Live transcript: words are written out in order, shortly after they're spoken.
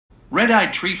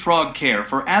Red-eyed tree frog care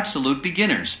for absolute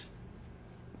beginners.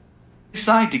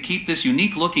 Decide to keep this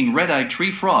unique-looking red-eyed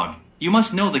tree frog, you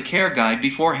must know the care guide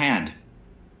beforehand.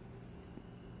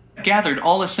 Gathered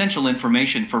all essential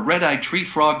information for red-eyed tree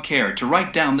frog care to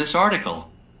write down this article.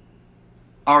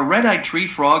 Are red-eyed tree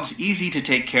frogs easy to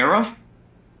take care of?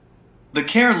 The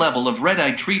care level of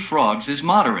red-eyed tree frogs is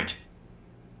moderate.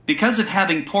 Because of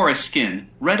having porous skin,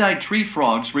 red-eyed tree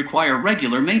frogs require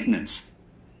regular maintenance.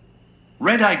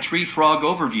 Red-eyed tree frog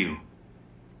overview.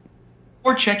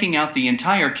 Before checking out the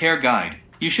entire care guide,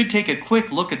 you should take a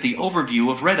quick look at the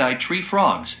overview of red-eyed tree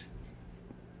frogs.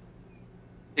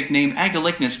 Name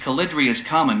Agalichnus calidrius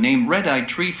common name red-eyed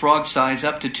tree frog size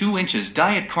up to 2 inches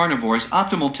diet carnivores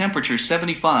optimal temperature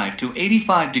 75 to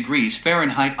 85 degrees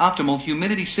Fahrenheit optimal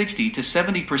humidity 60 to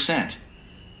 70%.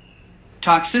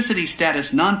 Toxicity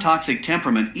status non-toxic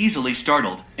temperament easily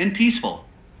startled and peaceful.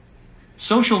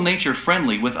 Social nature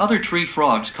friendly with other tree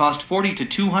frogs cost $40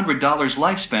 to $200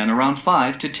 lifespan around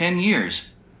 5 to 10 years.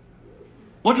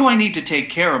 What do I need to take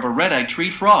care of a red-eyed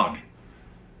tree frog?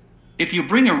 If you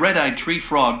bring a red-eyed tree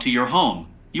frog to your home,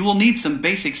 you will need some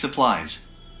basic supplies.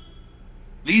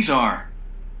 These are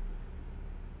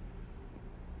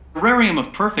terrarium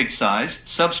of perfect size,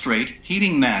 substrate,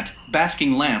 heating mat,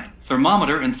 basking lamp,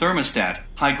 thermometer and thermostat,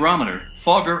 hygrometer,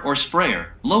 fogger or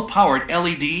sprayer, low-powered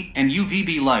LED and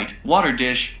UVB light, water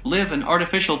dish, live and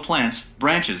artificial plants,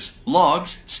 branches,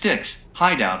 logs, sticks,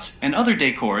 hideouts, and other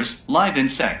decors, live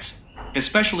insects,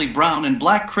 especially brown and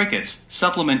black crickets,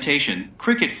 supplementation,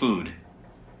 cricket food.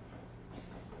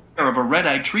 Care of a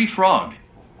red-eyed tree frog.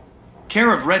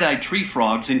 Care of red-eyed tree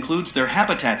frogs includes their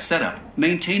habitat setup,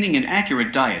 maintaining an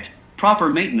accurate diet, proper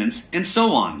maintenance, and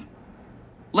so on.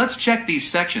 Let's check these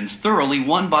sections thoroughly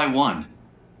one by one.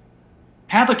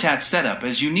 Habitat setup.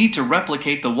 As you need to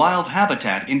replicate the wild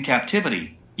habitat in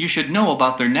captivity, you should know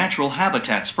about their natural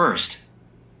habitats first.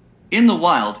 In the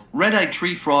wild, red-eyed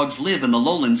tree frogs live in the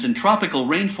lowlands and tropical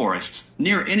rainforests,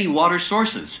 near any water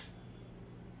sources.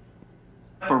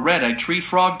 A red-eyed tree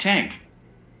frog tank.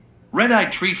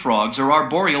 Red-eyed tree frogs are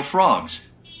arboreal frogs.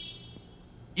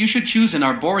 You should choose an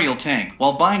arboreal tank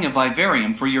while buying a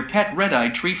vivarium for your pet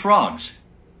red-eyed tree frogs.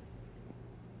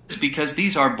 This is because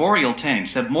these arboreal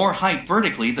tanks have more height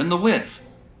vertically than the width.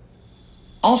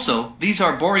 Also, these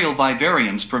arboreal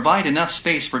vivariums provide enough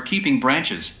space for keeping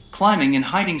branches, climbing and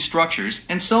hiding structures,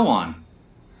 and so on.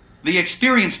 The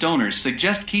experienced owners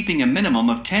suggest keeping a minimum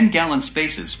of 10-gallon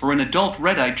spaces for an adult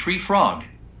red-eyed tree frog.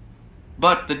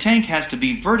 But the tank has to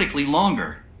be vertically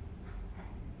longer.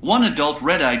 1 adult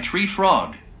red-eyed tree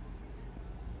frog.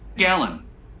 Gallon.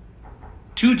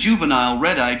 2 juvenile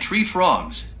red-eyed tree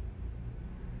frogs.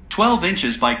 12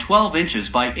 inches by 12 inches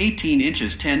by 18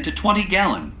 inches 10 to 20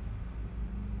 gallon.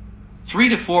 3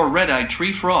 to 4 red-eyed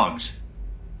tree frogs.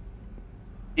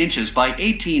 Inches by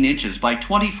 18 inches by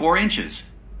 24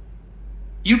 inches.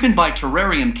 You can buy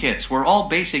terrarium kits where all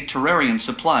basic terrarium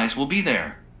supplies will be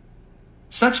there.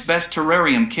 Such best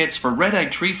terrarium kits for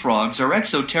red-eyed tree frogs are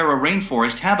Exoterra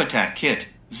Rainforest Habitat Kit,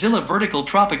 Zilla Vertical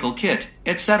Tropical Kit,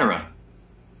 etc.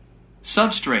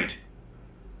 Substrate.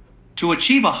 To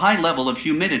achieve a high level of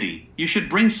humidity, you should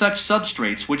bring such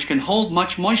substrates which can hold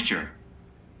much moisture.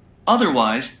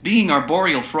 Otherwise, being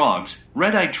arboreal frogs,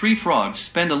 red-eyed tree frogs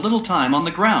spend a little time on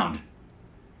the ground.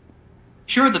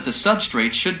 Sure that the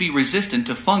substrates should be resistant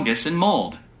to fungus and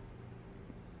mold.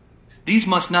 These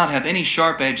must not have any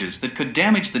sharp edges that could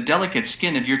damage the delicate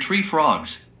skin of your tree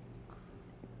frogs.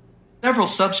 Several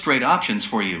substrate options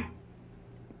for you.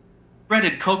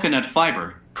 Shredded coconut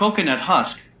fiber, coconut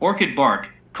husk, orchid bark,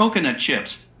 coconut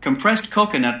chips, compressed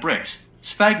coconut bricks,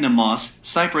 sphagnum moss,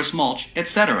 cypress mulch,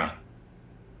 etc.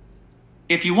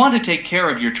 If you want to take care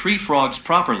of your tree frogs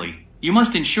properly, you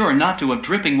must ensure not to have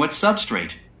dripping wet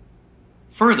substrate.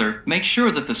 Further, make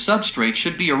sure that the substrate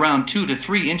should be around 2 to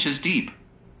 3 inches deep.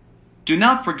 Do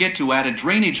not forget to add a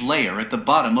drainage layer at the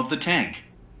bottom of the tank.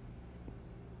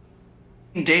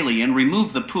 Daily and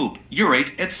remove the poop,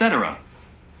 urate, etc.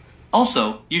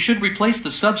 Also, you should replace the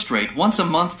substrate once a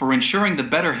month for ensuring the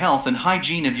better health and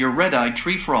hygiene of your red-eyed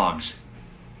tree frogs.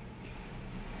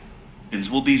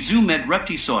 Will be Zoo-Med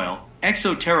Repti Soil,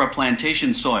 Exoterra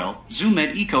Plantation Soil,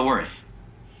 Zoo-Med Eco Earth.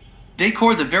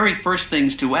 Decor. The very first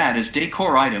things to add as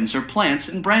decor items are plants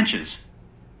and branches.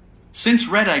 Since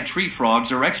red-eyed tree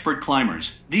frogs are expert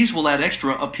climbers, these will add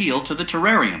extra appeal to the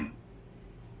terrarium.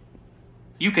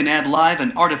 You can add live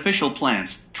and artificial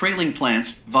plants, trailing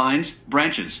plants, vines,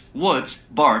 branches, woods,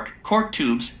 bark, cork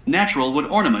tubes, natural wood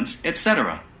ornaments,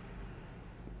 etc.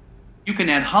 You can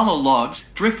add hollow logs,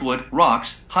 driftwood,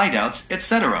 rocks, hideouts,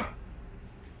 etc.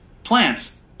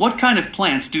 Plants. What kind of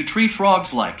plants do tree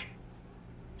frogs like?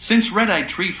 Since red-eyed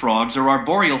tree frogs are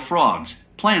arboreal frogs,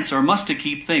 plants are must to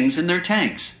keep things in their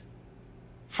tanks.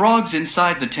 Frogs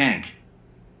inside the tank.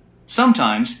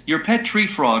 Sometimes, your pet tree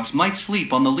frogs might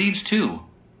sleep on the leaves too.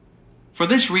 For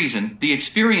this reason, the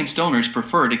experienced owners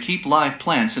prefer to keep live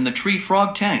plants in the tree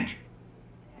frog tank.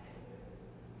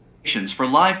 For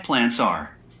live plants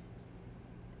are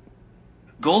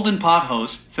golden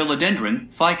pothos,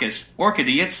 philodendron, ficus,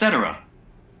 orchidea, etc.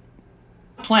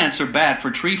 Plants are bad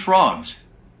for tree frogs.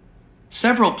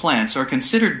 Several plants are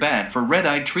considered bad for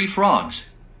red-eyed tree frogs.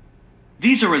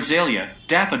 These are azalea,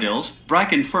 daffodils,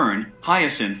 bracken fern,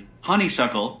 hyacinth,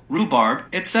 honeysuckle, rhubarb,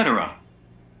 etc.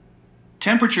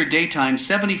 Temperature daytime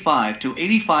 75 to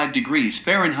 85 degrees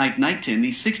Fahrenheit,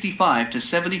 nighttime 65 to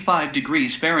 75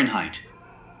 degrees Fahrenheit.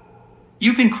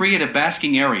 You can create a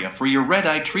basking area for your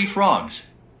red-eyed tree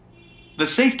frogs. The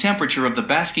safe temperature of the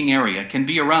basking area can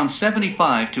be around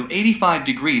 75 to 85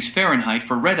 degrees Fahrenheit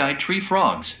for red-eyed tree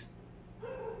frogs.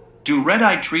 Do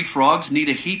red-eyed tree frogs need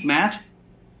a heat mat?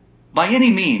 By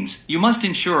any means, you must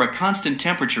ensure a constant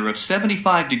temperature of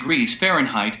 75 degrees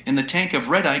Fahrenheit in the tank of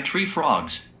red-eyed tree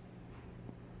frogs.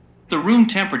 The room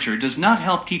temperature does not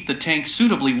help keep the tank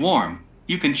suitably warm.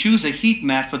 You can choose a heat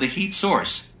mat for the heat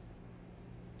source.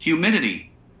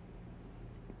 Humidity.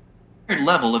 The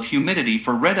level of humidity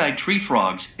for red-eyed tree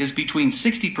frogs is between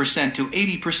 60% to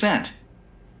 80%.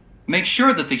 Make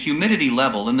sure that the humidity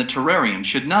level in the terrarium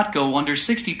should not go under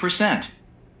 60%.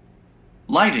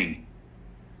 Lighting.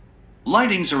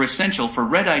 Lightings are essential for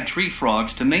red-eyed tree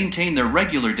frogs to maintain their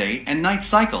regular day and night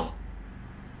cycle.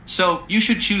 So, you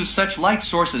should choose such light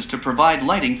sources to provide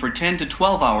lighting for 10 to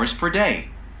 12 hours per day.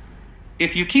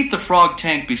 If you keep the frog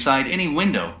tank beside any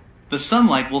window, the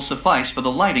sunlight will suffice for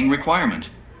the lighting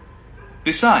requirement.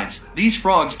 Besides, these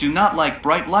frogs do not like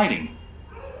bright lighting.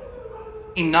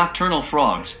 In nocturnal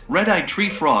frogs, red-eyed tree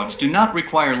frogs do not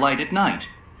require light at night.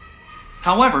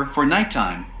 However, for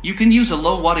nighttime, you can use a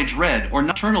low-wattage red or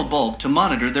nocturnal bulb to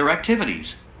monitor their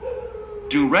activities.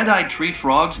 Do red-eyed tree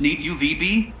frogs need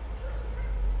UVB?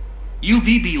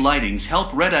 UVB lightings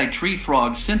help red-eyed tree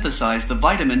frogs synthesize the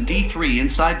vitamin D3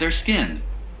 inside their skin.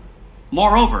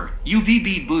 Moreover,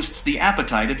 UVB boosts the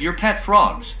appetite of your pet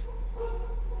frogs.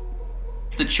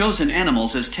 The chosen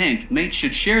animals as tank mates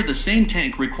should share the same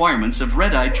tank requirements of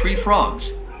red-eyed tree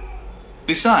frogs.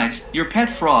 Besides, your pet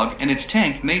frog and its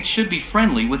tank mates should be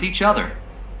friendly with each other.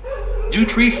 Do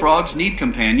tree frogs need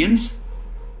companions?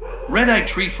 Red-eyed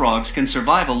tree frogs can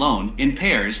survive alone, in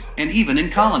pairs, and even in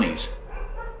colonies.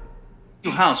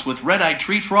 House with red-eyed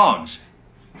tree frogs.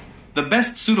 The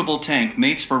best suitable tank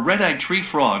mates for red-eyed tree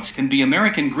frogs can be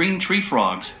American green tree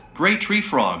frogs, gray tree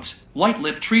frogs,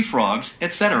 white-lipped tree frogs,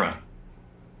 etc.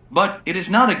 But it is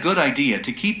not a good idea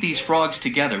to keep these frogs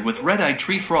together with red-eyed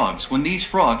tree frogs when these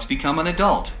frogs become an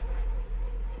adult.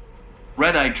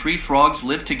 Red-eyed tree frogs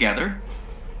live together?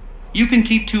 You can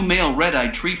keep two male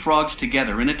red-eyed tree frogs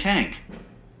together in a tank.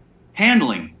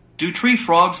 Handling. Do tree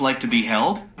frogs like to be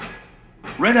held?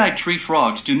 Red-eyed tree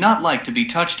frogs do not like to be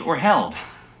touched or held.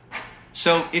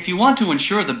 So, if you want to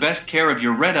ensure the best care of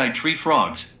your red-eyed tree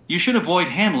frogs, you should avoid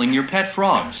handling your pet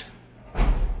frogs.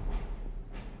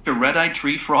 A red-eyed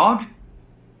tree frog?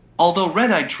 Although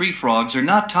red-eyed tree frogs are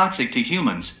not toxic to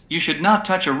humans, you should not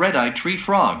touch a red-eyed tree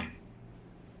frog.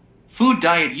 Food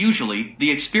diet. Usually, the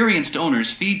experienced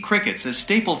owners feed crickets as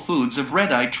staple foods of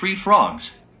red-eyed tree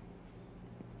frogs.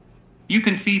 You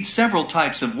can feed several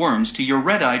types of worms to your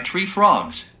red-eyed tree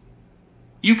frogs.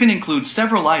 You can include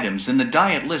several items in the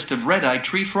diet list of red-eyed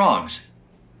tree frogs.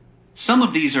 Some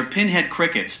of these are pinhead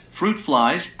crickets, fruit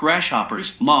flies,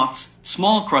 grasshoppers, moths,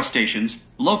 small crustaceans,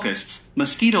 locusts,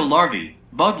 mosquito larvae,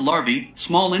 bug larvae,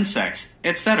 small insects,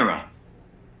 etc.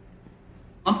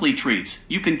 Monthly treats.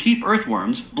 You can keep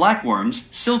earthworms,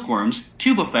 blackworms, silkworms,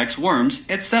 tubifex worms,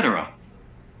 etc.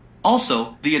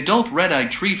 Also, the adult red-eyed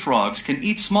tree frogs can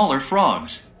eat smaller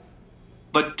frogs.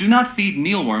 But do not feed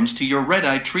mealworms to your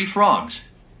red-eyed tree frogs.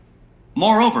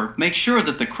 Moreover, make sure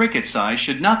that the cricket size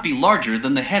should not be larger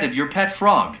than the head of your pet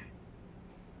frog.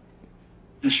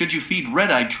 And should you feed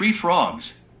red-eyed tree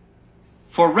frogs?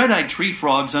 For red-eyed tree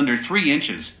frogs under 3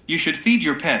 inches, you should feed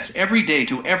your pets every day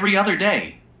to every other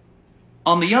day.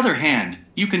 On the other hand,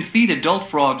 you can feed adult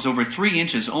frogs over 3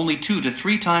 inches only 2 to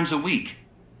 3 times a week.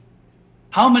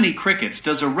 How many crickets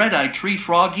does a red-eyed tree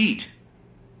frog eat?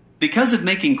 Because of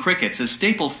making crickets as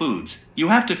staple foods, you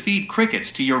have to feed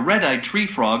crickets to your red-eyed tree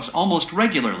frogs almost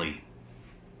regularly.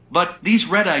 But these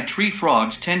red-eyed tree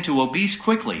frogs tend to obese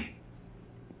quickly.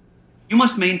 You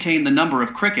must maintain the number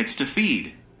of crickets to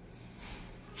feed.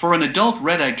 For an adult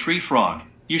red-eyed tree frog,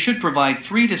 you should provide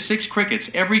 3 to 6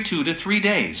 crickets every 2 to 3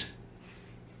 days.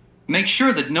 Make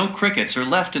sure that no crickets are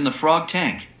left in the frog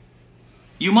tank.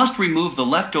 you must remove the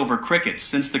leftover crickets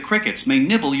since the crickets may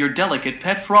nibble your delicate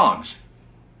pet frogs.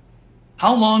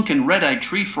 How long can red-eyed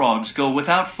tree frogs go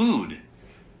without food?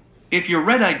 If your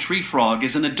red-eyed tree frog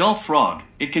is an adult frog,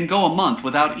 it can go a month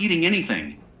without eating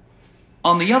anything.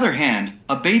 On the other hand,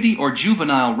 a baby or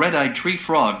juvenile red-eyed tree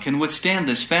frog can withstand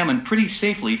this famine pretty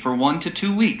safely for 1 to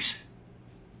 2 weeks.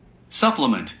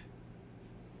 Supplement.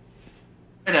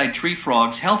 Red-eyed tree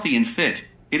frogs healthy and fit,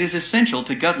 it is essential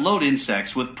to gut-load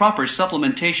insects with proper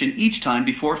supplementation each time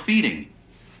before feeding.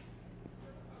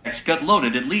 Insects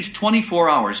gut-loaded at least 24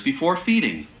 hours before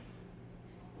feeding.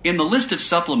 In the list of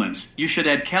supplements, you should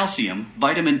add calcium,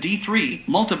 vitamin D3,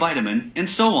 multivitamin, and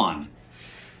so on.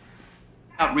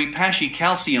 Out Repashy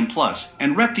Calcium Plus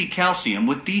and Repti Calcium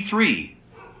with D3.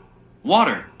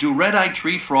 Water. Do red-eyed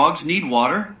tree frogs need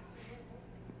water?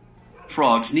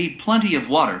 Frogs need plenty of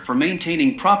water for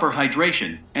maintaining proper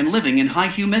hydration and living in high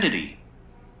humidity.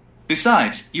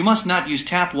 Besides, you must not use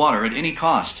tap water at any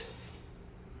cost.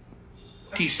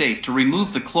 It is safe to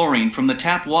remove the chlorine from the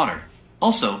tap water.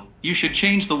 Also, you should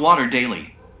change the water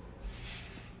daily.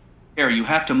 There you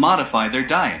have to modify their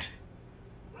diet.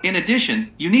 In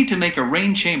addition, you need to make a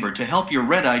rain chamber to help your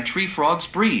red-eyed tree frogs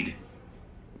breed.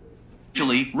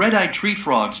 Usually, red-eyed tree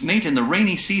frogs mate in the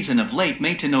rainy season of late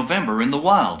May to November in the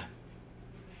wild.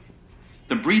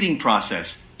 The breeding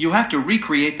process, you have to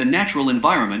recreate the natural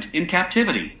environment in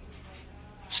captivity.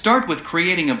 Start with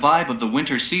creating a vibe of the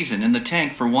winter season in the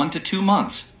tank for 1 to 2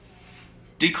 months.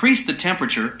 Decrease the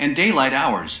temperature and daylight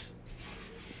hours.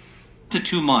 To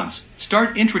 2 months,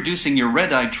 start introducing your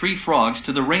red-eyed tree frogs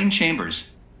to the rain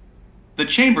chambers. The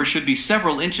chamber should be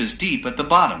several inches deep at the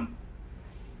bottom.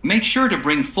 Make sure to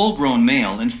bring full-grown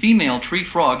male and female tree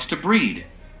frogs to breed.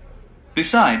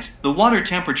 Besides, the water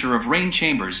temperature of rain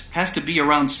chambers has to be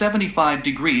around 75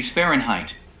 degrees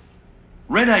Fahrenheit.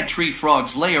 Red-eyed tree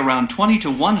frogs lay around 20 to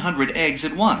 100 eggs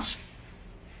at once.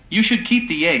 You should keep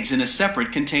the eggs in a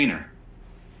separate container.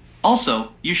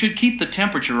 Also, you should keep the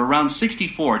temperature around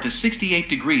 64 to 68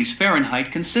 degrees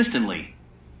Fahrenheit consistently.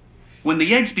 When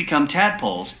the eggs become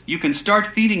tadpoles, you can start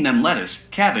feeding them lettuce,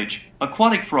 cabbage,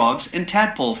 aquatic frogs, and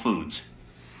tadpole foods.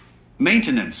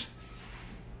 Maintenance.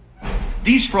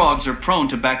 These frogs are prone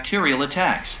to bacterial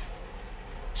attacks.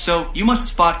 So, you must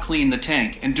spot clean the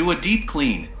tank and do a deep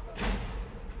clean.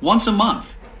 Once a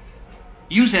month.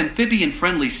 Use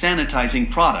amphibian-friendly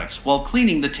sanitizing products while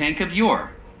cleaning the tank of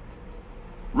your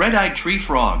red-eyed tree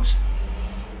frogs.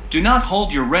 Do not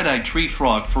hold your red-eyed tree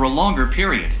frog for a longer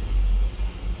period.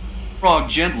 Frog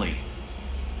gently.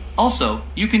 Also,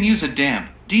 you can use a damp,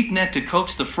 deep net to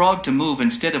coax the frog to move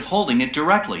instead of holding it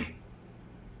directly.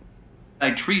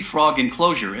 Red-eyed tree frog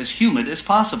enclosure as humid as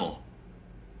possible.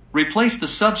 Replace the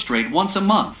substrate once a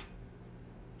month.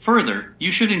 Further,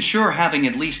 you should ensure having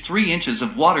at least 3 inches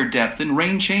of water depth in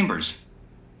rain chambers.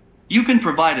 You can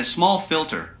provide a small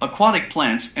filter, aquatic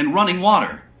plants, and running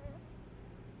water.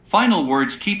 Final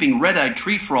words: keeping red-eyed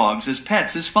tree frogs as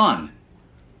pets is fun.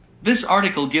 This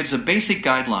article gives a basic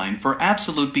guideline for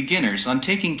absolute beginners on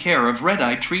taking care of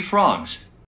red-eyed tree frogs.